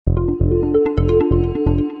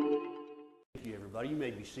everybody.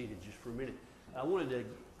 You may be seated just for a minute. I wanted to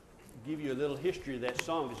give you a little history of that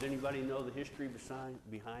song. Does anybody know the history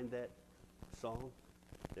behind that song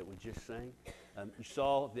that we just sang? You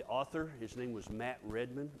saw the author. His name was Matt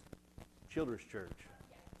Redman, Children's Church.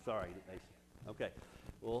 Sorry, Lacey. Okay.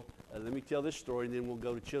 Well, let me tell this story, and then we'll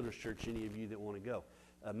go to Children's Church, any of you that want to go.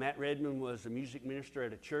 Matt Redman was a music minister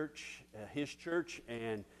at a church, his church,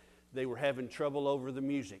 and they were having trouble over the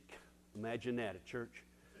music. Imagine that, a church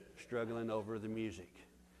struggling over the music.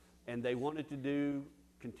 And they wanted to do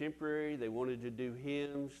contemporary, they wanted to do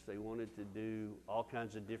hymns, they wanted to do all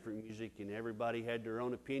kinds of different music, and everybody had their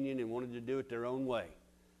own opinion and wanted to do it their own way.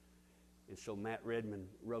 And so Matt Redman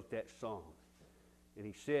wrote that song. And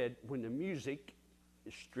he said, when the music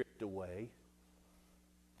is stripped away,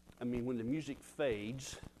 when the music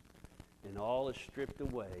fades and all is stripped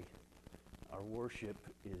away, our worship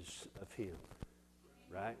is of Him,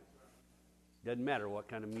 right? Doesn't matter what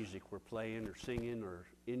kind of music we're playing or singing or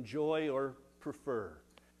enjoy or prefer.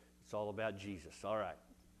 It's all about Jesus. All right.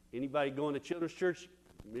 Anybody going to Children's Church?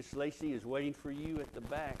 Miss Lacey is waiting for you at the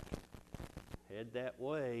back. Head that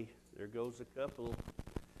way. There goes a couple.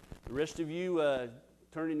 The rest of you,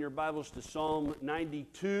 turn in your Bibles to Psalm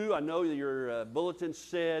 92. I know your bulletin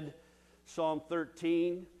said Psalm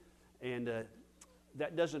 13, and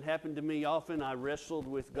that doesn't happen to me often. I wrestled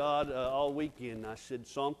with God all weekend. I said,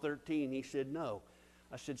 Psalm 13. He said, no.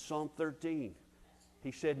 I said, Psalm 13.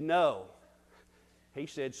 He said, no. He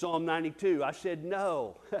said, Psalm 92. I said,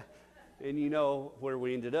 no. And you know where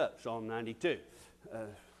we ended up, Psalm 92.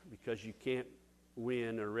 Because you can't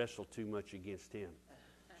win or wrestle too much against Him.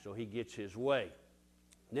 So He gets His way.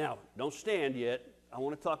 Now, don't stand yet. I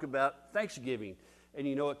want to talk about Thanksgiving. And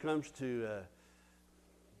you know, it comes to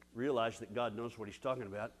realize that God knows what He's talking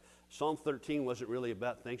about. Psalm 13 wasn't really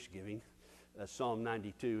about Thanksgiving. Psalm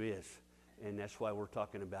 92 is. And that's why we're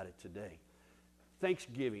talking about it today.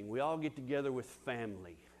 Thanksgiving. We all get together with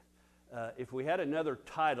family. If we had another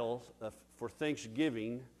title for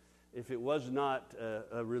Thanksgiving, if it was not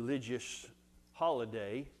a religious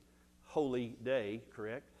holiday, holy day,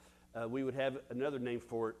 correct? We would have another name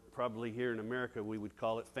for it. Probably here in America, we would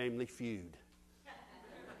call it Family Feud.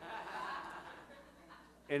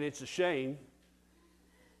 And it's a shame,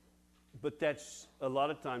 but that's a lot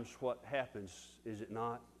of times what happens, is it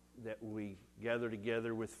not? That we gather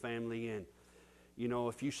together with family, and you know,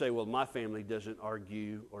 if you say, well, my family doesn't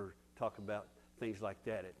argue or talk about things like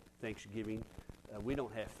that at Thanksgiving, we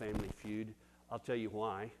don't have Family Feud. I'll tell you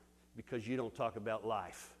why. Because you don't talk about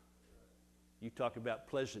life. You talk about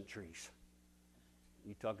pleasantries.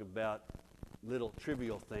 You talk about little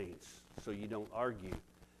trivial things, so you don't argue.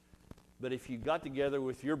 But if you got together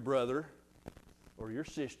with your brother or your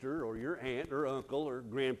sister or your aunt or uncle or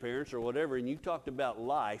grandparents or whatever, and you talked about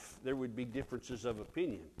life, there would be differences of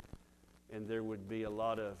opinion. And there would be a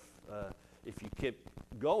lot of, if you kept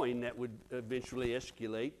going, that would eventually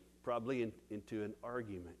escalate probably into an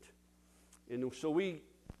argument. And so we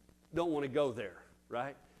don't want to go there,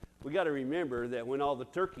 right? We got to remember that when all the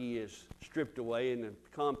turkey is stripped away and the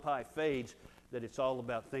pecan pie fades, that it's all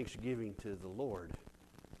about Thanksgiving to the Lord,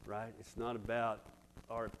 right? It's not about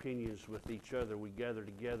our opinions with each other. We gather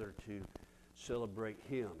together to celebrate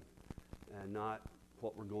Him, and not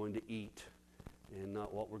what we're going to eat and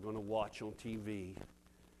not what we're going to watch on TV.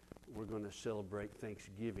 We're going to celebrate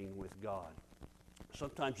Thanksgiving with God.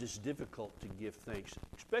 Sometimes it's difficult to give thanks,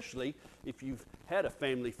 especially if you've had a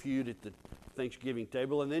family feud at the Thanksgiving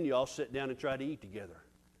table and then you all sit down and try to eat together.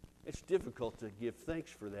 It's difficult to give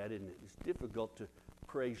thanks for that, isn't it? It's difficult to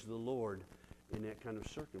praise the Lord in that kind of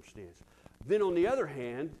circumstance. Then on the other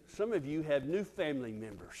hand, some of you have new family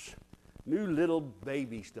members, new little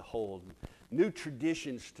babies to hold, new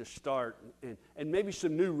traditions to start, and maybe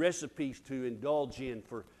some new recipes to indulge in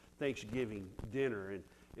for Thanksgiving dinner.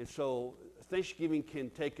 And so Thanksgiving can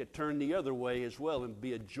take a turn the other way as well and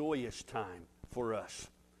be a joyous time for us.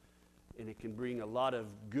 And it can bring a lot of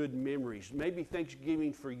good memories. Maybe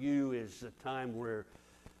Thanksgiving for you is a time where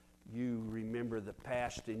you remember the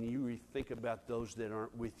past and you think about those that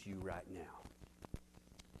aren't with you right now.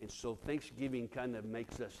 And so Thanksgiving kind of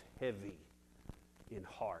makes us heavy in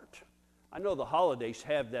heart. I know the holidays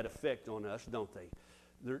have that effect on us, don't they?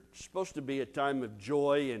 They're supposed to be a time of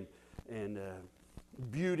joy and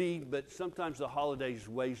beauty, but sometimes the holidays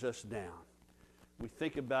weighs us down. We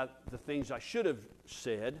think about the things I should have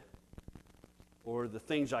said, or the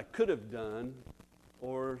things I could have done,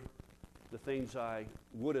 or the things I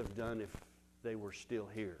would have done if they were still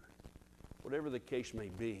here. Whatever the case may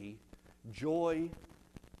be, joy,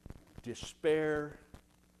 despair,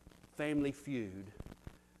 family feud,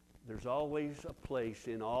 there's always a place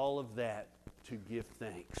in all of that to give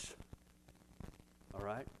thanks. All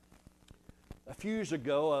right? A few years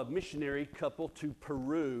ago, a missionary couple to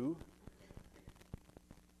Peru,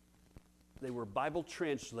 they were Bible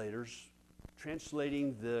translators,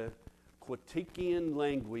 translating the Quitiquian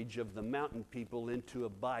language of the mountain people into a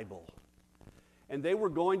Bible. And they were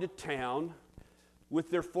going to town with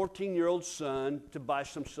their 14-year-old son to buy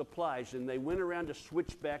some supplies. And they went around a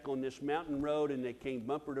switchback on this mountain road, and they came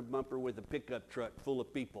bumper to bumper with a pickup truck full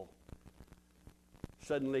of people.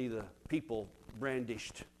 Suddenly, the people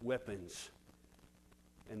brandished weapons.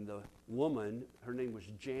 And the woman, her name was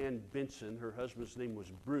Jan Benson, her husband's name was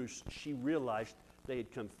Bruce, she realized they had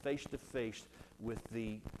come face to face with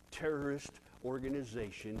the terrorist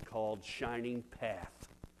organization called Shining Path.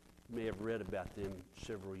 You may have read about them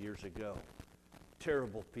several years ago.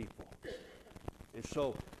 Terrible people. And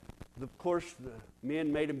so, of course, the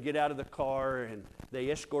men made them get out of the car, and they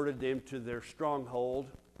escorted them to their stronghold.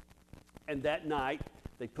 And that night,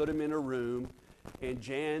 they put them in a room, and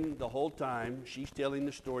Jan, the whole time, she's telling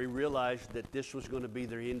the story, realized that this was going to be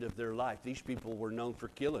the end of their life. These people were known for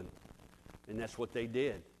killing, and that's what they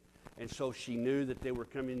did. And so she knew that they were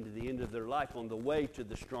coming to the end of their life. On the way to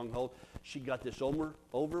the stronghold, she got this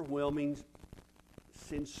overwhelming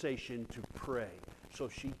sensation to pray. So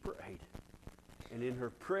she prayed. And in her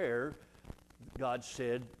prayer, God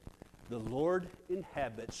said, "The Lord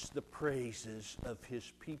inhabits the praises of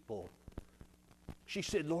his people." She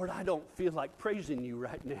said, "Lord, I don't feel like praising you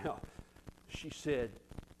right now." She said,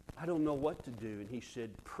 "I don't know what to do." And he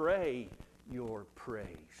said, "Pray your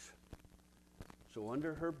praise." So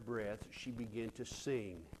under her breath, she began to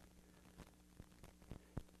sing.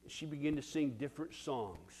 She began to sing different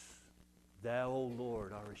songs. "Thou, O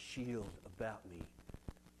Lord, art a shield about me.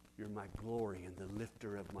 You're my glory and the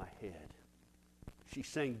lifter of my head." She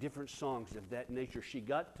sang different songs of that nature. She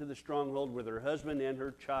got to the stronghold with her husband and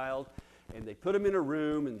her child, and they put them in a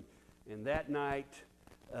room, and that night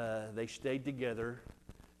they stayed together.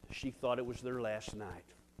 She thought it was their last night.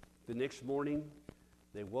 The next morning,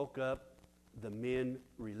 they woke up. The men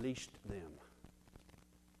released them.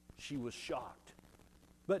 She was shocked,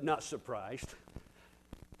 but not surprised.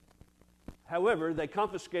 However, they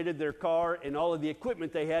confiscated their car and all of the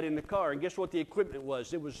equipment they had in the car. And guess what the equipment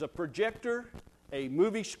was? It was a projector, a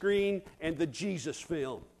movie screen, and the Jesus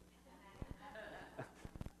film.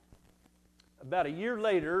 About a year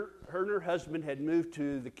later, her and her husband had moved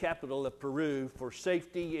to the capital of Peru for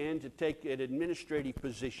safety and to take an administrative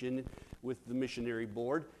position with the missionary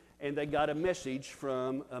board. And they got a message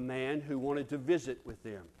from a man who wanted to visit with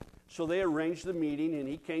them. So they arranged the meeting, and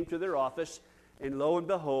he came to their office, and lo and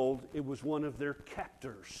behold, it was one of their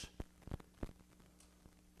captors.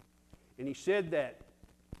 And he said that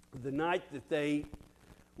the night that they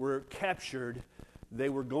were captured, they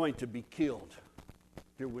were going to be killed.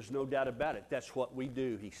 There was no doubt about it. That's what we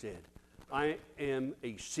do, he said. "I am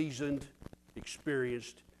a seasoned,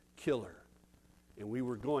 experienced killer, and we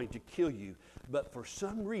were going to kill you. But for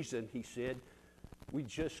some reason," he said, "we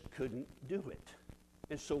just couldn't do it.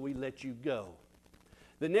 And so we let you go."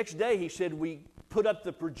 The next day, he said, "We put up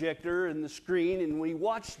the projector and the screen, and we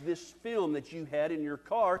watched this film that you had in your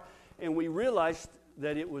car, and we realized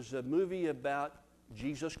that it was a movie about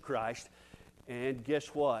Jesus Christ. And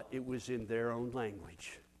guess what? It was in their own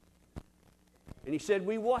language." And he said,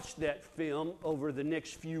 "We watched that film over the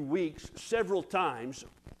next few weeks several times."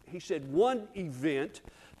 He said, "One event,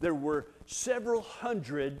 there were several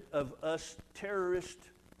hundred of us terrorists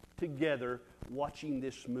together watching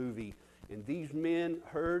this movie. And these men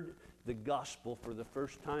heard the gospel for the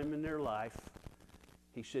first time in their life."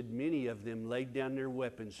 He said, "Many of them laid down their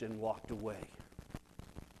weapons and walked away."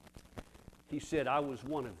 He said, "I was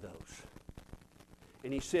one of those."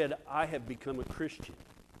 And he said, "I have become a Christian."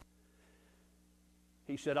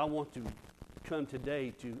 He said, "I want to come today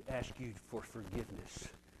to ask you for forgiveness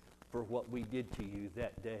for what we did to you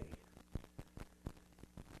that day."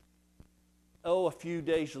 Oh, a few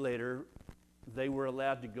days later, they were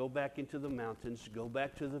allowed to go back into the mountains, go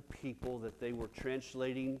back to the people that they were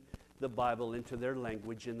translating the Bible into their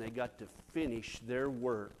language, and they got to finish their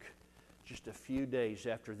work just a few days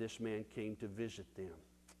after this man came to visit them.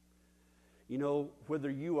 You know,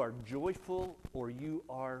 whether you are joyful or you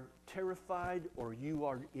are terrified or you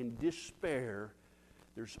are in despair,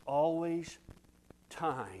 there's always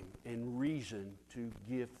time and reason to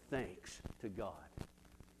give thanks to God.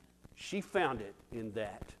 She found it in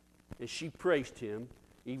that, and she praised him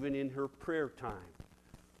even in her prayer time.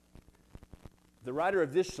 The writer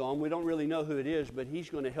of this psalm, we don't really know who it is, but he's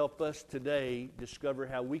going to help us today discover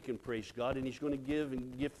how we can praise God, and he's going to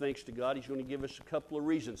give thanks to God. He's going to give us a couple of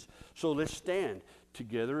reasons. So let's stand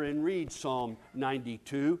together and read Psalm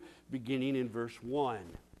 92, beginning in verse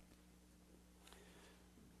 1.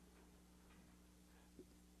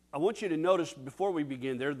 I want you to notice before we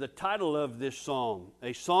begin there, the title of this song,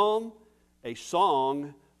 a song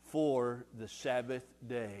for the Sabbath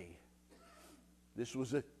day. This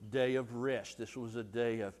was a day of rest. This was a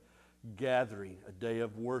day of gathering, a day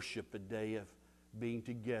of worship, a day of being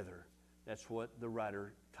together. That's what the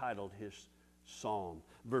writer titled his psalm.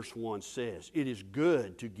 Verse 1 says, "It is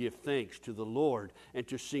good to give thanks to the Lord and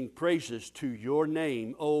to sing praises to your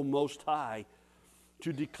name, O Most High,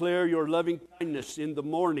 to declare your loving kindness in the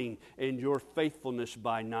morning and your faithfulness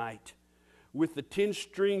by night. With the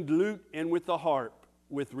 10-stringed lute and with the harp,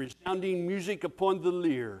 with resounding music upon the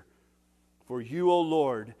lyre. For you, O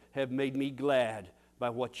Lord, have made me glad by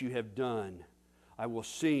what you have done. I will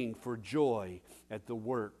sing for joy at the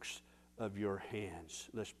works of your hands."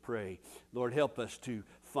 Let's pray. Lord, help us to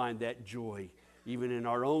find that joy even in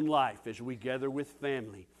our own life as we gather with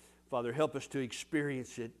family. Father, help us to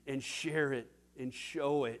experience it and share it and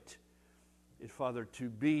show it. And Father, to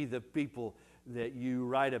be the people that you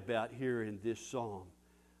write about here in this psalm.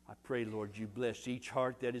 I pray, Lord, you bless each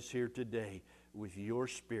heart that is here today with your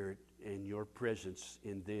Spirit and your presence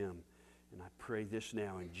in them. And I pray this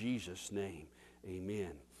now in Jesus' name.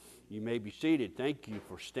 Amen. You may be seated. Thank you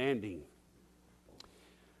for standing.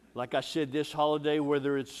 Like I said, this holiday,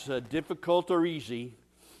 whether it's difficult or easy,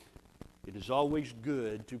 it is always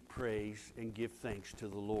good to praise and give thanks to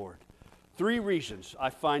the Lord. 3 reasons I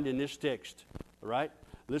find in this text. All right?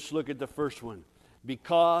 Let's look at the first one.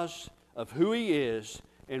 Because of who He is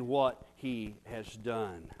and what He has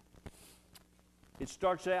done. It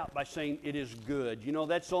starts out by saying it is good. You know,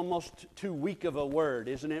 that's almost too weak of a word,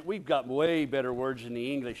 isn't it? We've got way better words in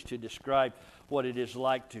the English to describe what it is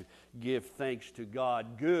like to give thanks to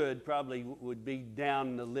God. Good probably would be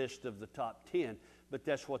down the list of the top 10, but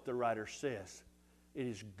that's what the writer says. It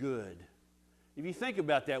is good. If you think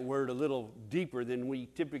about that word a little deeper than we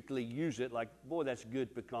typically use it, like, boy, that's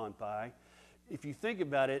good pecan pie. If you think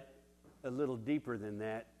about it a little deeper than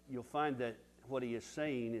that, you'll find that what he is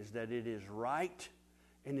saying is that it is right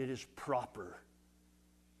and it is proper.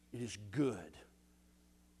 It is good.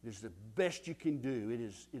 It is the best you can do.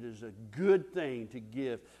 It is a good thing to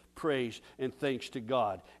give praise and thanks to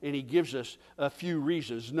God. And he gives us a few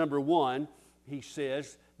reasons. Number 1, he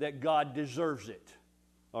says that God deserves it.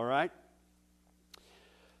 All right?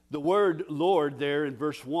 The word Lord there in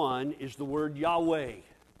verse 1 is the word Yahweh.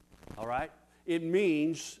 All right? It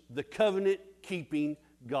means the covenant-keeping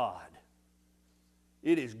God.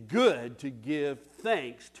 It is good to give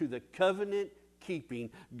thanks to the covenant-keeping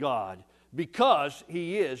God because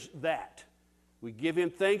He is that. We give Him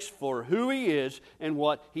thanks for who He is and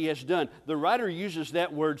what He has done. The writer uses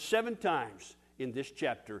that word 7 times in this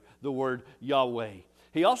chapter, the word Yahweh.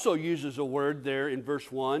 He also uses a word there in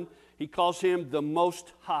verse 1. He calls Him the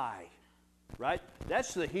Most High, right?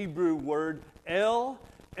 That's the Hebrew word El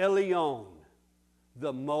Elyon,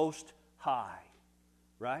 the Most High,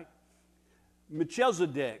 right?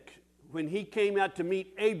 Melchizedek, when he came out to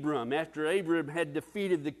meet Abram, after Abram had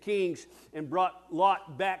defeated the kings and brought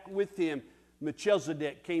Lot back with him,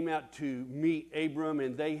 Melchizedek came out to meet Abram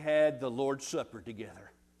and they had the Lord's Supper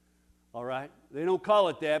together. All right? They don't call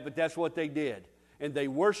it that, but that's what they did. And they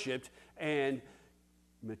worshiped, and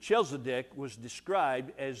Melchizedek was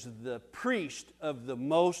described as the priest of the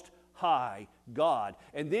Most High God.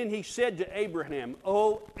 And then he said to Abraham,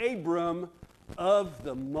 "O Abram of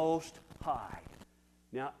the Most High."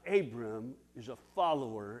 Now, Abram is a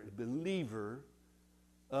follower, a believer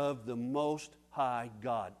of the Most High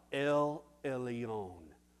God, El Elyon,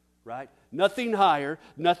 right? Nothing higher,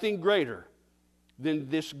 nothing greater than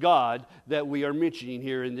this God that we are mentioning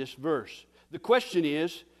here in this verse. The question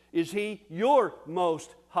is He your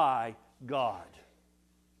Most High God?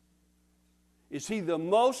 Is He the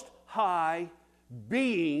Most High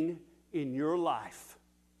being in your life?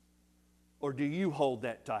 Or do you hold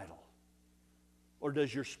that title? Or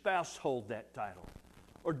does your spouse hold that title?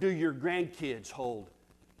 Or do your grandkids hold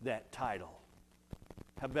that title?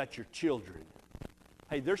 How about your children?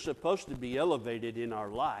 Hey, they're supposed to be elevated in our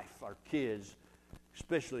life, our kids,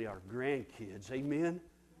 especially our grandkids. Amen?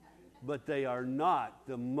 But they are not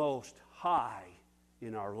the Most High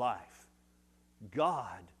in our life.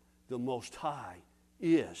 God, the Most High,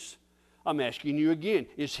 is. I'm asking you again,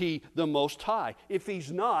 is He the Most High? If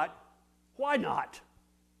He's not, why not?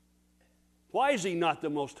 Why is He not the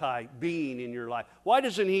Most High being in your life? Why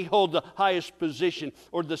doesn't He hold the highest position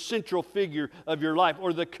or the central figure of your life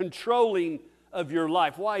or the controlling of your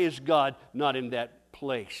life? Why is God not in that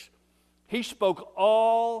place? He spoke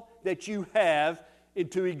all that you have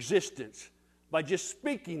into existence. By just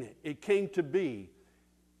speaking it, it came to be.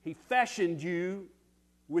 He fashioned you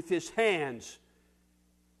with His hands.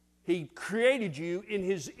 He created you in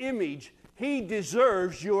His image. He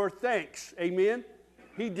deserves your thanks. Amen?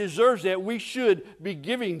 He deserves that. We should be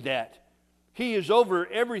giving that. He is over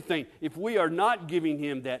everything. If we are not giving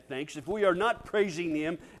Him that thanks, if we are not praising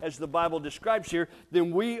Him as the Bible describes here,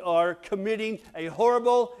 then we are committing a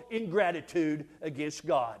horrible ingratitude against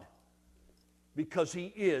God. Because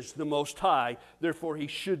He is the Most High, therefore He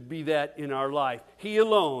should be that in our life. He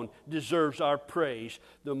alone deserves our praise,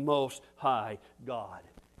 the Most High God.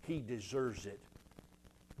 He deserves it.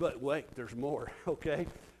 But wait, there's more, okay?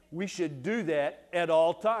 We should do that at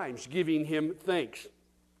all times, giving Him thanks.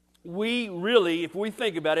 We really, if we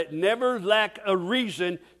think about it, never lack a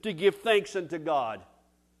reason to give thanks unto God.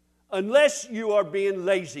 Unless you are being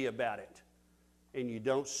lazy about it and you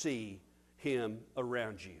don't see Him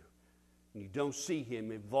around you. And you don't see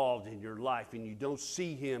Him involved in your life, and you don't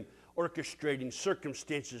see Him orchestrating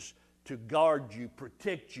circumstances to guard you,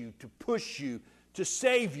 protect you, to push you, to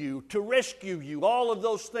save you, to rescue you. All of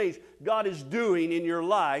those things God is doing in your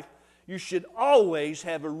life. You should always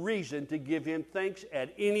have a reason to give Him thanks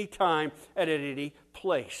at any time and at any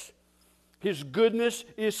place. His goodness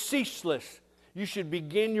is ceaseless. You should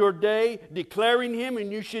begin your day declaring Him,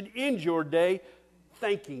 and you should end your day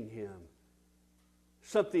thanking Him.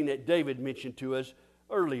 Something that David mentioned to us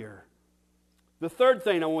earlier. The third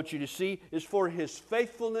thing I want you to see is for His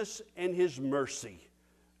faithfulness and His mercy.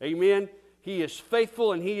 Amen? He is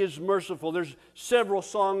faithful and He is merciful. There's several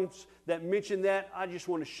songs that mention that. I just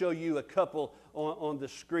want to show you a couple on the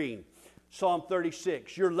screen. Psalm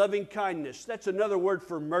 36, your loving kindness. That's another word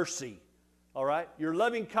for mercy. All right? Your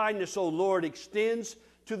loving kindness, O Lord, extends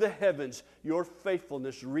to the heavens. Your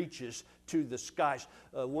faithfulness reaches to the skies.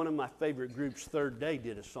 One of my favorite groups, Third Day,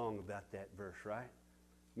 did a song about that verse, right?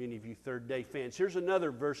 Many of you Third Day fans. Here's another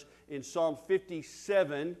verse in Psalm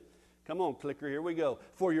 57. Come on, clicker, here we go.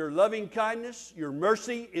 For your loving kindness, your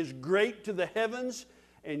mercy is great to the heavens,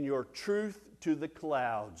 and your truth to the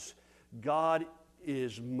clouds. God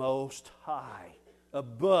is most high,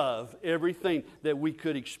 above everything that we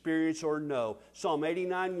could experience or know. Psalm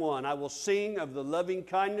 89:1, I will sing of the loving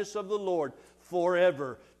kindness of the Lord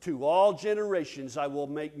forever. To all generations I will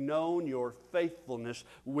make known your faithfulness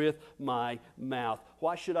with my mouth.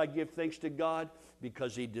 Why should I give thanks to God?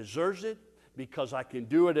 Because He deserves it, because I can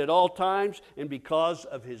do it at all times, and because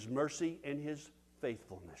of His mercy and His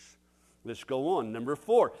faithfulness. Let's go on. Number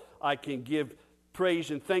 4, I can give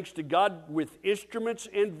praise and thanks to God with instruments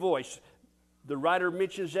and voice. The writer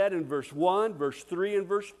mentions that in verse 1, verse 3, and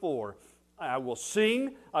verse 4. I will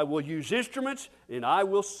sing, I will use instruments, and I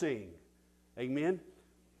will sing. Amen?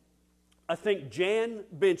 I think Jan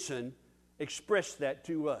Benson expressed that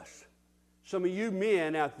to us. Some of you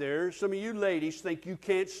men out there, some of you ladies think you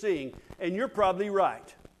can't sing, and you're probably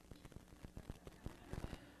right.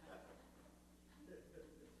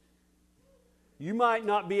 You might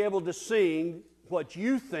not be able to sing what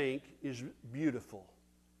you think is beautiful.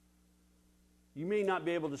 You may not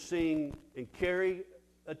be able to sing and carry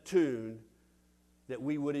a tune that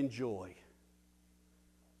we would enjoy.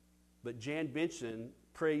 But Jan Benson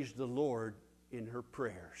praised the Lord in her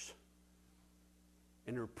prayers.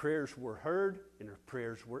 And her prayers were heard and her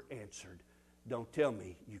prayers were answered. Don't tell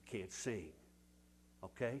me you can't sing.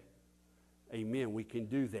 Okay? Amen. We can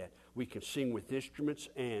do that. We can sing with instruments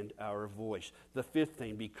and our voice. The fifth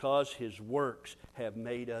thing, because His works have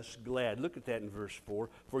made us glad. Look at that in verse 4.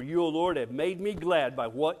 For you, O Lord, have made me glad by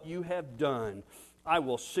what you have done. I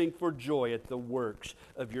will sing for joy at the works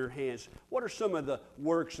of your hands. What are some of the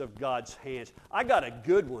works of God's hands? I got a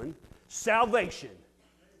good one. Salvation.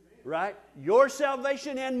 Right? Your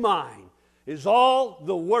salvation and mine is all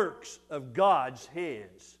the works of God's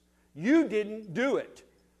hands. You didn't do it.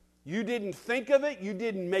 You didn't think of it. You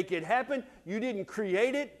didn't make it happen. You didn't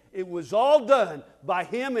create it. It was all done by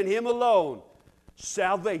Him and Him alone.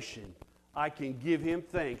 Salvation. I can give Him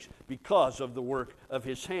thanks because of the work of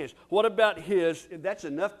His hands. What about His, that's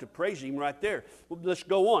enough to praise Him right there. Well, let's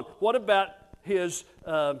go on. What about His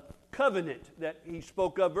covenant that He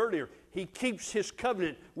spoke of earlier? He keeps His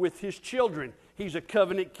covenant with His children. He's a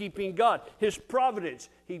covenant-keeping God. His providence.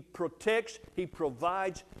 He protects, He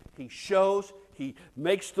provides, He shows, He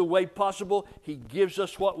makes the way possible. He gives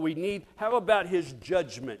us what we need. How about His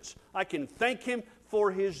judgments? I can thank Him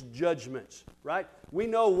for His judgments, right? We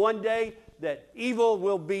know one day that evil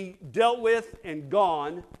will be dealt with and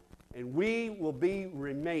gone, and we will be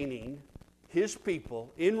remaining His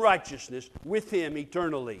people in righteousness with Him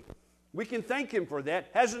eternally. We can thank Him for that.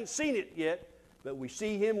 Hasn't seen it yet, but we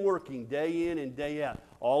see Him working day in and day out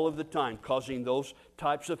all of the time, causing those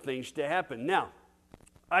types of things to happen. Now,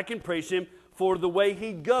 I can praise Him for the way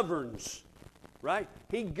He governs, right?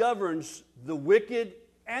 He governs the wicked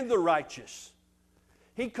and the righteous.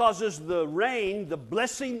 He causes the rain, the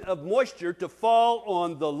blessing of moisture, to fall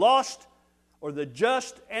on the lost or the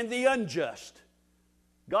just and the unjust.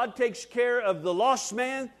 God takes care of the lost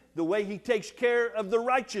man the way He takes care of the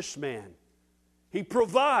righteous man. He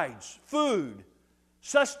provides food,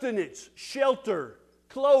 sustenance, shelter,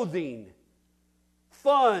 clothing,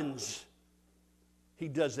 funds. He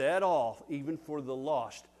does that all, even for the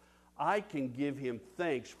lost. I can give Him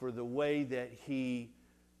thanks for the way that He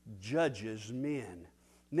judges men.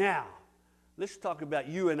 Now, let's talk about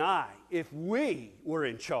you and I. If we were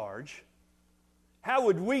in charge, how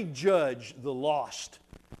would we judge the lost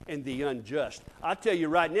and the unjust? I'll tell you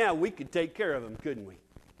right now, we could take care of them, couldn't we?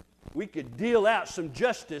 We could deal out some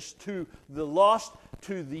justice to the lost,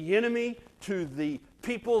 to the enemy, to the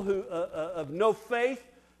people who of no faith,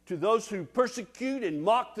 to those who persecute and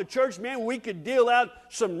mock the church. Man, we could deal out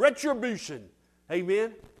some retribution.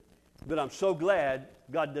 Amen? But I'm so glad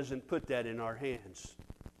God doesn't put that in our hands,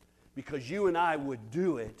 because you and I would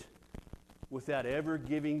do it without ever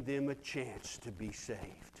giving them a chance to be saved.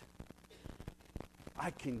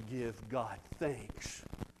 I can give God thanks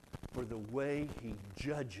for the way He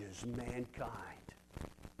judges mankind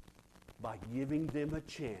by giving them a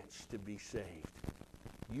chance to be saved.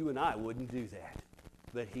 You and I wouldn't do that,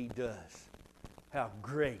 but He does. How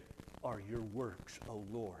great are your works, O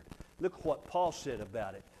Lord. Look what Paul said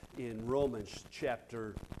about it in Romans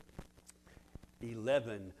chapter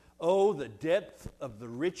 11. Oh, the depth of the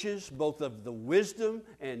riches, both of the wisdom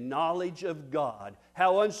and knowledge of God.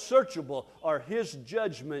 How unsearchable are His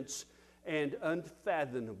judgments and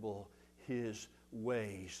unfathomable His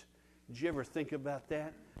ways. Did you ever think about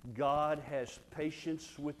that? God has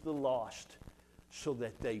patience with the lost so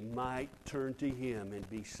that they might turn to Him and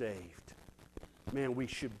be saved. Man, we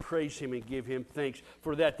should praise Him and give Him thanks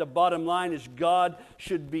for that. The bottom line is God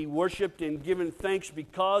should be worshiped and given thanks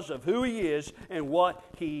because of who He is and what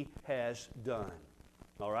He has done.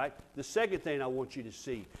 All right? The second thing I want you to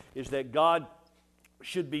see is that God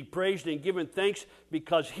should be praised and given thanks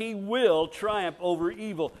because He will triumph over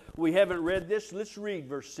evil. We haven't read this. Let's read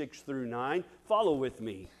verse 6 through 9. Follow with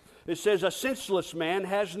me. It says, a senseless man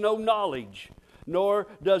has no knowledge, nor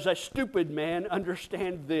does a stupid man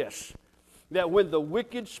understand this, that when the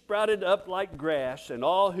wicked sprouted up like grass and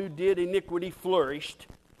all who did iniquity flourished,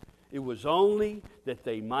 it was only that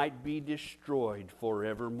they might be destroyed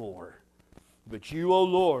forevermore. But you, O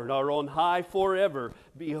Lord, are on high forever.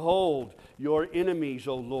 Behold your enemies,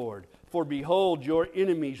 O Lord. For behold, your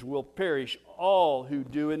enemies will perish. All who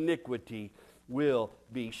do iniquity will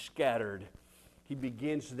be scattered. He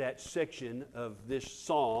begins that section of this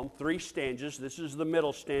psalm, 3 stanzas. This is the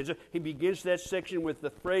middle stanza. He begins that section with the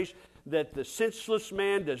phrase that the senseless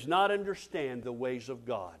man does not understand the ways of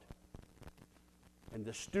God. And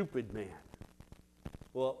the stupid man.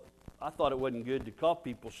 Well, I thought it wasn't good to call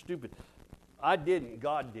people stupid. I didn't.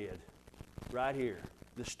 God did. Right here.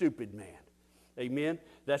 The stupid man. Amen?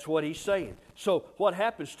 That's what he's saying. So what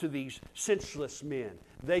happens to these senseless men?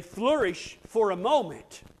 They flourish for a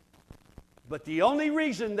moment. But the only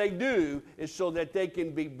reason they do is so that they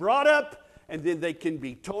can be brought up and then they can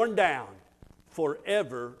be torn down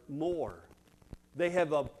forevermore. They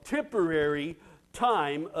have a temporary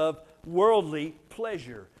time of worldly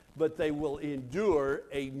pleasure, but they will endure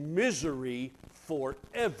a misery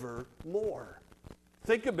forevermore.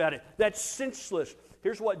 Think about it. That's senseless.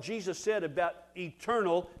 Here's what Jesus said about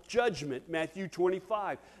eternal judgment, Matthew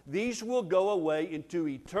 25. These will go away into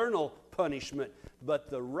eternal punishment, but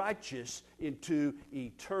the righteous into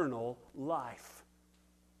eternal life.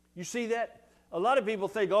 You see that? A lot of people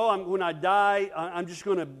think, when I die, I'm just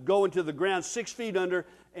going to go into the ground 6 feet under,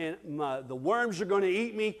 and the worms are going to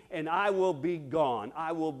eat me, and I will be gone.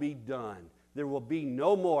 I will be done. There will be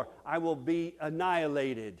no more. I will be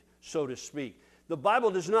annihilated, so to speak. The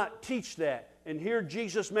Bible does not teach that. And here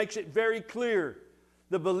Jesus makes it very clear.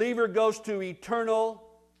 The believer goes to eternal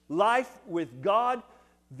life with God.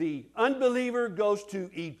 The unbeliever goes to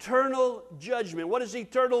eternal judgment. What does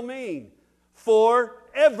eternal mean?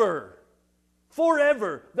 Forever.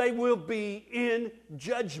 Forever they will be in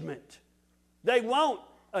judgment. They won't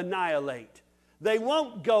annihilate. They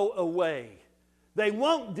won't go away. They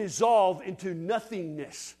won't dissolve into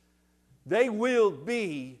nothingness. They will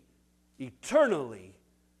be eternally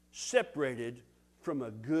separated from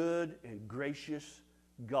a good and gracious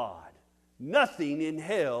God. Nothing in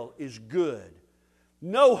hell is good.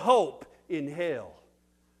 No hope in hell.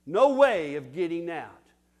 No way of getting out.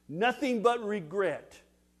 Nothing but regret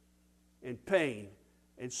and pain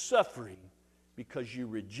and suffering because you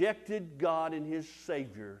rejected God and His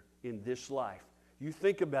Savior in this life. You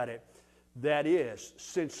think about it. That is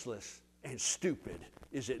senseless and stupid,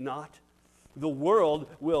 is it not? The world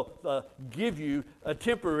will give you a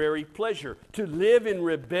temporary pleasure. To live in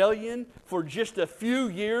rebellion for just a few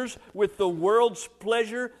years with the world's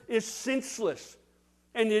pleasure is senseless,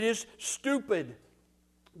 and it is stupid.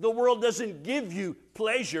 The world doesn't give you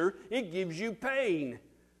pleasure, it gives you pain.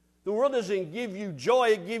 The world doesn't give you joy,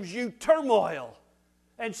 it gives you turmoil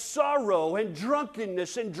and sorrow and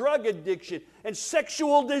drunkenness and drug addiction and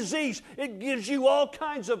sexual disease. It gives you all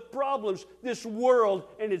kinds of problems, this world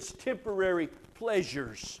and its temporary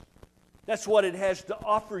pleasures. That's what it has to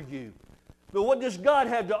offer you. But what does God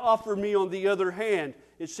have to offer me on the other hand?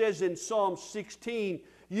 It says in Psalm 16,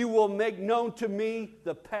 you will make known to me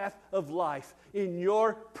the path of life. In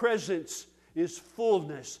your presence is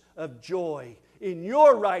fullness of joy. In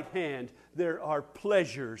your right hand there are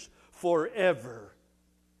pleasures forever.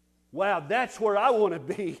 Wow, that's where I want to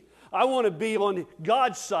be. I want to be on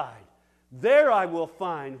God's side. There I will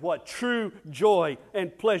find what true joy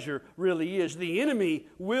and pleasure really is. The enemy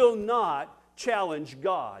will not challenge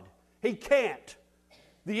God. He can't.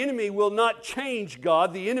 The enemy will not change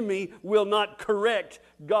God. The enemy will not correct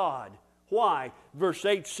God. Why? Verse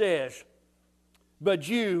 8 says, but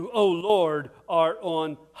you, O Lord, are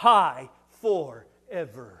on high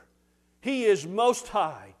forever. He is most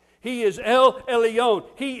high. He is El Elyon.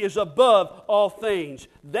 He is above all things.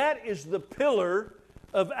 That is the pillar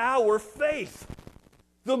of our faith.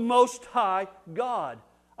 The Most High God.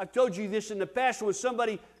 I've told you this in the past. When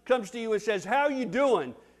somebody comes to you and says, how are you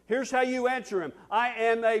doing? Here's how you answer him. I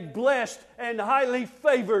am a blessed and highly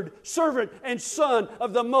favored servant and son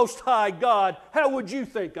of the Most High God. How would you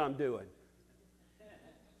think I'm doing?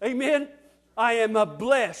 Amen? I am a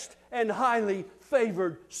blessed and highly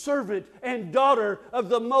favored servant and daughter of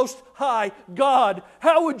the Most High God.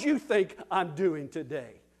 How would you think I'm doing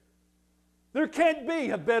today? There can't be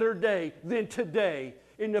a better day than today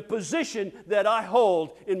in the position that I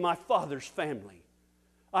hold in my Father's family.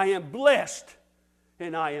 I am blessed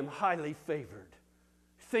and I am highly favored.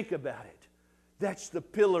 Think about it. That's the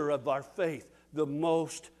pillar of our faith, the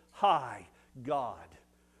Most High God.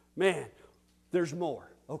 Man, there's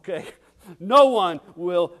more, okay? No one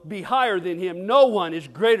will be higher than Him. No one is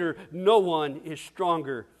greater. No one is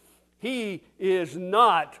stronger. He is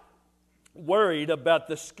not worried about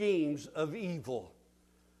the schemes of evil.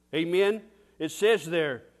 Amen? It says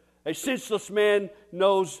there, a senseless man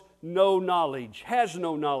knows no knowledge, has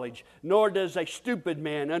no knowledge, nor does a stupid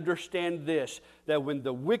man understand this, that when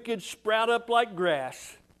the wicked sprout up like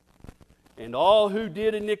grass, and all who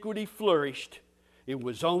did iniquity flourished, it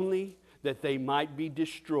was only that they might be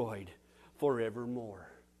destroyed forevermore.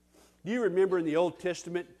 Do you remember in the Old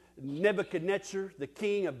Testament, Nebuchadnezzar, the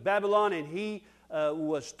king of Babylon, and he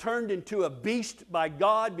was turned into a beast by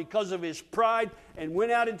God because of his pride and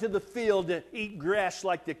went out into the field to eat grass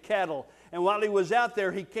like the cattle. And while he was out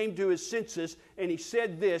there, he came to his senses and he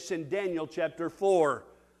said this in Daniel chapter 4.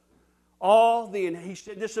 He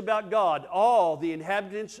said this about God, all the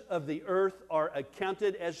inhabitants of the earth are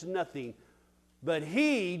accounted as nothing, but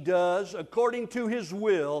He does according to His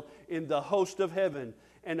will in the host of heaven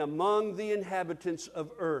and among the inhabitants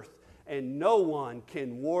of earth. And no one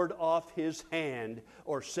can ward off His hand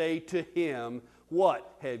or say to Him,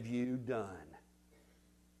 what have you done?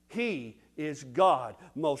 He is God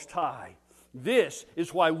Most High. This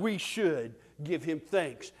is why we should give Him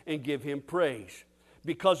thanks and give Him praise.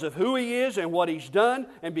 Because of who He is and what He's done,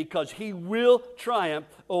 and because He will triumph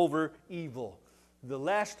over evil. The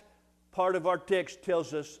last part of our text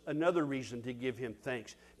tells us another reason to give Him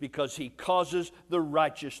thanks. Because He causes the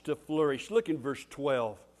righteous to flourish. Look in verse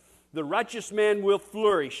 12. The righteous man will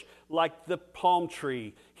flourish like the palm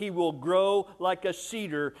tree. He will grow like a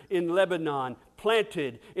cedar in Lebanon,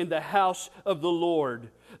 planted in the house of the Lord.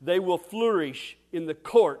 They will flourish in the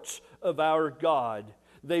courts of our God.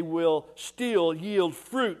 They will still yield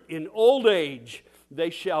fruit in old age. They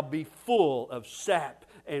shall be full of sap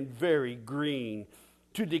and very green,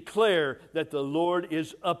 to declare that the Lord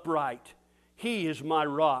is upright. He is my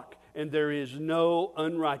rock, and there is no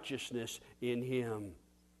unrighteousness in Him.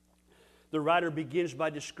 The writer begins by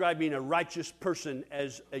describing a righteous person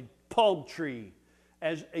as a palm tree,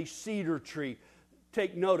 as a cedar tree.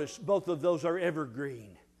 Take notice, both of those are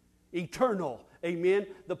evergreen, eternal. Amen.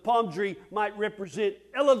 The palm tree might represent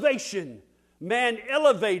elevation. Man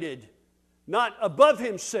elevated, not above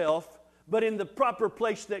himself, but in the proper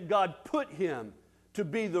place that God put him to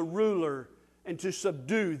be the ruler and to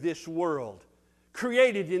subdue this world.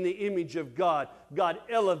 Created in the image of God, God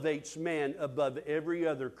elevates man above every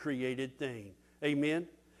other created thing. Amen?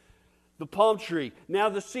 The palm tree. Now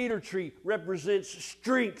the cedar tree represents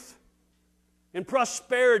strength and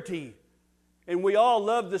prosperity And we all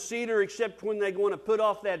love the cedar except when they want to put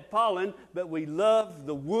off that pollen. But we love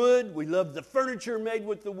the wood. We love the furniture made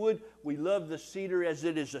with the wood. We love the cedar as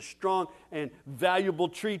it is a strong and valuable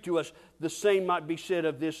tree to us. The same might be said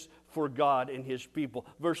of this for God and His people.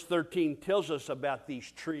 Verse 13 tells us about these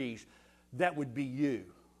trees. That would be you,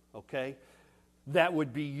 okay? That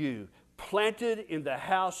would be you. Planted in the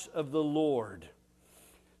house of the Lord.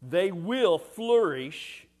 They will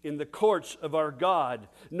flourish in the courts of our God.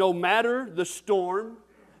 No matter the storm,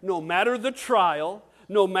 no matter the trial,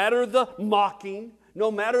 no matter the mocking, no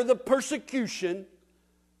matter the persecution,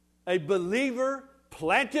 a believer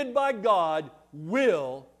planted by God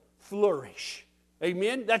will flourish.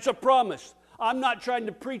 Amen? That's a promise. I'm not trying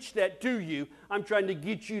to preach that to you. I'm trying to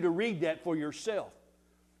get you to read that for yourself.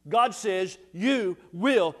 God says you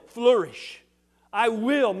will flourish. I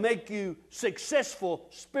will make you successful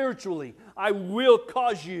spiritually. I will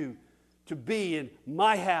cause you to be in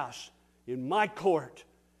my house, in my court,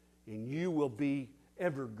 and you will be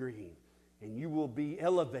evergreen, and you will be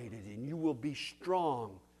elevated, and you will be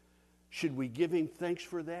strong. Should we give Him thanks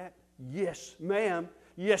for that? Yes, ma'am.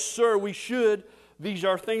 Yes, sir, we should. These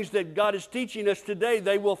are things that God is teaching us today.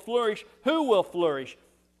 They will flourish. Who will flourish?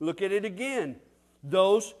 Look at it again.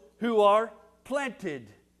 Those who are planted.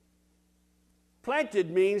 Planted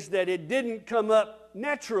means that it didn't come up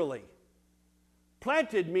naturally.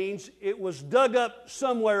 Planted means it was dug up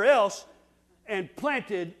somewhere else and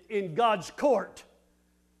planted in God's court.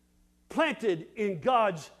 Planted in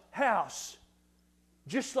God's house.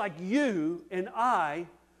 Just like you and I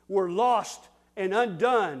were lost and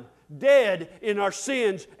undone, dead in our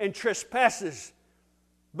sins and trespasses.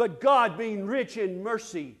 But God, being rich in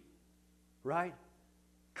mercy, right,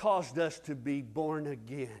 caused us to be born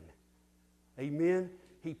again. Amen?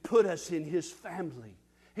 He put us in His family.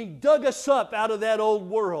 He dug us up out of that old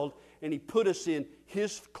world and He put us in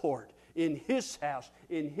His court, in His house,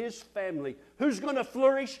 in His family. Who's going to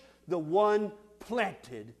flourish? The one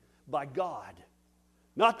planted by God.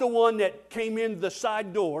 Not the one that came in the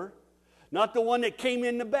side door. Not the one that came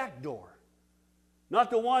in the back door.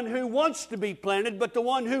 Not the one who wants to be planted, but the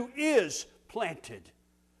one who is planted.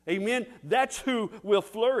 Amen? That's who will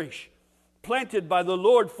flourish. Planted by the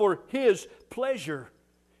Lord for His pleasure.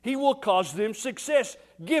 He will cause them success.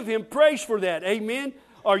 Give Him praise for that. Amen?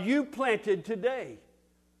 Are you planted today?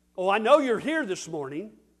 Oh, I know you're here this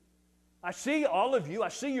morning. I see all of you. I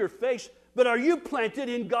see your face. But are you planted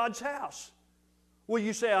in God's house? Well,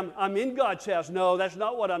 you say, I'm in God's house. No, that's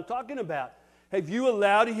not what I'm talking about. Have you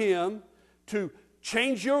allowed Him to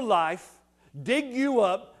change your life, dig you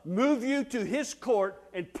up, move you to His court,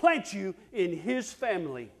 and plant you in His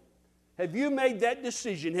family? Have you made that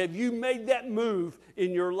decision? Have you made that move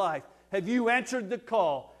in your life? Have you answered the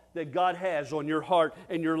call that God has on your heart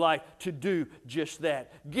and your life to do just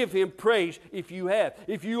that? Give Him praise if you have.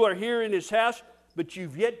 If you are here in His house, but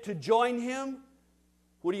you've yet to join Him,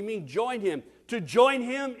 what do you mean join Him? To join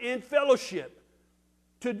Him in fellowship.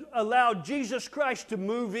 To allow Jesus Christ to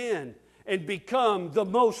move in and become the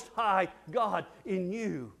Most High God in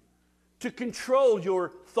you. To control your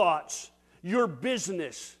thoughts, your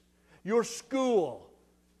business, your school,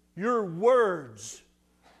 your words,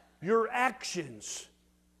 your actions.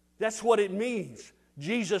 That's what it means.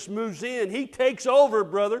 Jesus moves in. He takes over,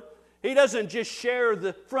 brother. He doesn't just share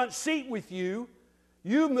the front seat with you.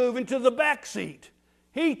 You move into the back seat.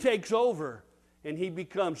 He takes over, and He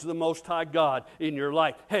becomes the Most High God in your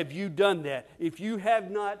life. Have you done that? If you have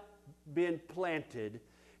not been planted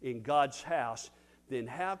in God's house, then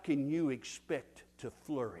how can you expect to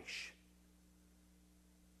flourish?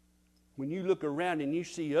 When you look around and you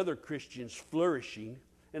see other Christians flourishing,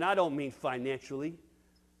 and I don't mean financially,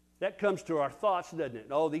 that comes to our thoughts, doesn't it?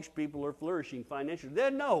 Oh, these people are flourishing financially.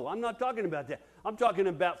 No, I'm not talking about that. I'm talking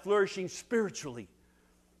about flourishing spiritually.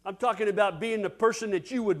 I'm talking about being the person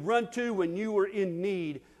that you would run to when you were in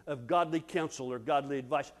need of godly counsel or godly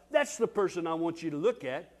advice. That's the person I want you to look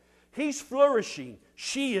at. He's flourishing.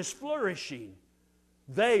 She is flourishing.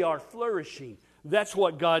 They are flourishing. That's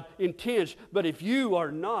what God intends. But if you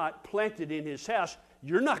are not planted in His house,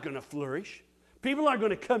 you're not going to flourish. People aren't going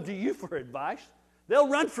to come to you for advice. They'll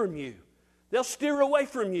run from you. They'll steer away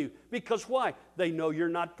from you. Because why? They know you're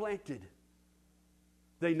not planted.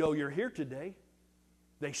 They know you're here today.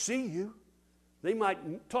 They see you. They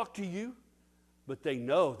might talk to you, but they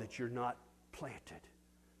know that you're not planted.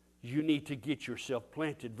 You need to get yourself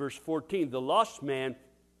planted. Verse 14, the lost man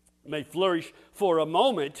may flourish for a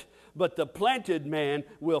moment, but the planted man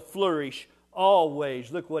will flourish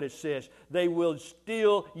always. Look what it says. They will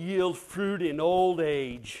still yield fruit in old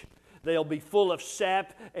age. They'll be full of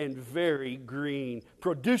sap and very green,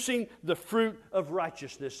 producing the fruit of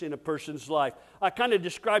righteousness in a person's life. I kind of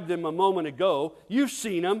described them a moment ago. You've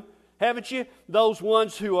seen them, haven't you? Those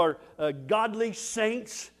ones who are godly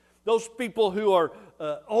saints, those people who are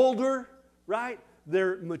older, right?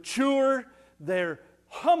 They're mature, they're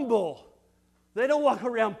humble. They don't walk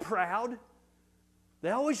around proud. They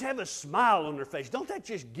always have a smile on their face. Don't that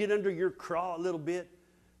just get under your craw a little bit?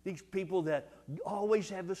 These people that always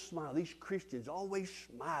have a smile, these Christians always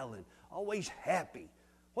smiling, always happy.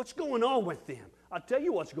 What's going on with them? I'll tell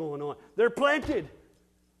you what's going on. They're planted.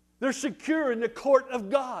 They're secure in the court of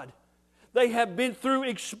God. They have been through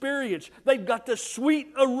experience. They've got the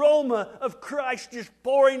sweet aroma of Christ just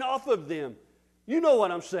pouring off of them. You know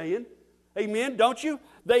what I'm saying. Amen, don't you?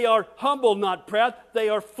 They are humble, not proud. They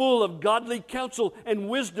are full of godly counsel and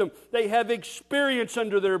wisdom. They have experience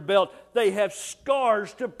under their belt. They have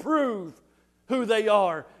scars to prove who they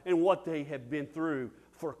are and what they have been through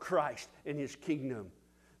for Christ and His kingdom.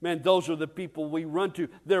 Man, those are the people we run to.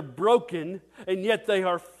 They're broken, and yet they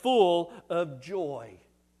are full of joy.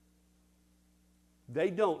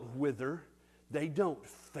 They don't wither. They don't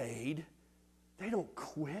fade. They don't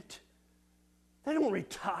quit. They don't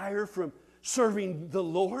retire from serving the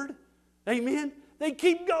Lord. Amen? They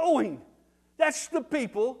keep going. That's the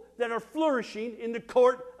people that are flourishing in the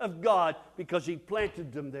court of God because He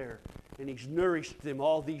planted them there and He's nourished them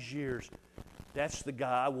all these years. That's the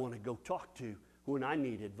guy I want to go talk to when I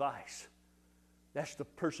need advice. That's the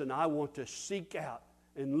person I want to seek out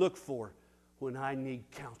and look for when I need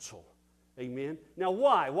counsel. Amen? Now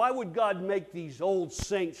why? Why would God make these old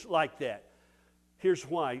saints like that? Here's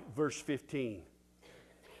why, verse 15.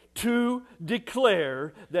 To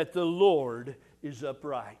declare that the Lord is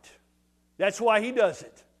upright. That's why He does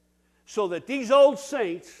it. So that these old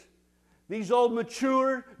saints, these old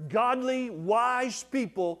mature, godly, wise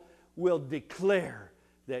people will declare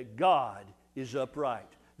that God is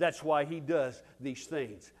upright. That's why He does these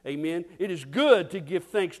things. Amen? It is good to give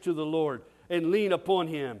thanks to the Lord and lean upon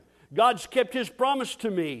Him. God's kept His promise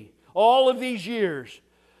to me all of these years.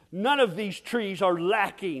 None of these trees are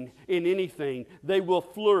lacking in anything. They will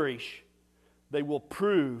flourish. They will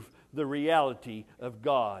prove the reality of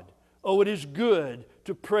God. Oh, it is good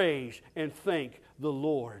to praise and thank the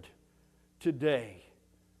Lord today.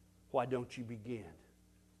 Why don't you begin?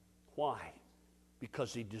 Why?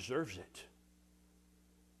 Because He deserves it.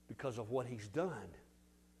 Because of what He's done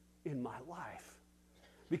in my life.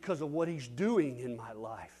 Because of what He's doing in my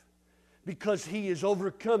life. Because He is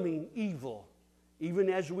overcoming evil.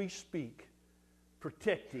 Even as we speak,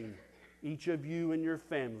 protecting each of you and your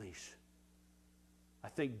families. I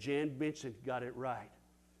think Jan Benson got it right.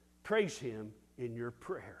 Praise Him in your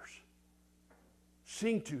prayers.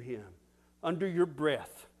 Sing to Him under your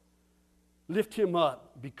breath. Lift Him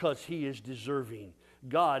up because He is deserving.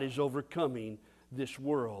 God is overcoming this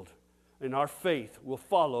world, and our faith will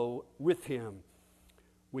follow with Him.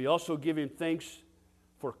 We also give Him thanks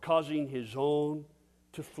for causing His own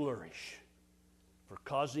to flourish. For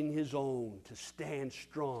causing His own to stand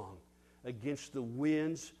strong against the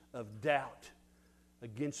winds of doubt,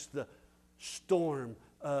 against the storm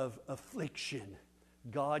of affliction.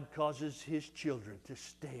 God causes His children to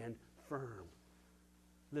stand firm.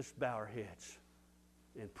 Let's bow our heads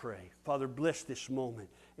and pray. Father, bless this moment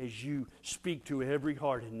as You speak to every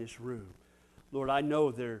heart in this room. Lord, I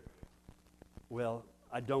know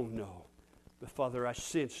I don't know. But Father, I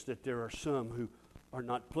sense that there are some who are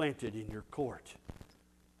not planted in Your court.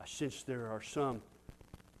 I sense there are some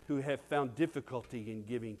who have found difficulty in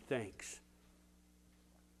giving thanks.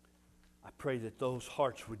 I pray that those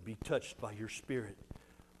hearts would be touched by Your Spirit.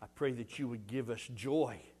 I pray that You would give us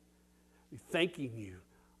joy, thanking You.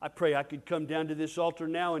 I pray I could come down to this altar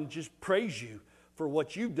now and just praise You for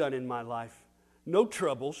what You've done in my life. No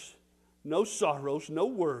troubles, no sorrows, no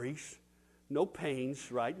worries, no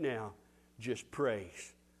pains right now, just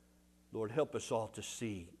praise. Lord, help us all to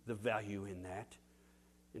see the value in that.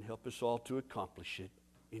 And help us all to accomplish it.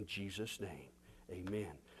 In Jesus' name,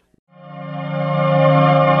 amen.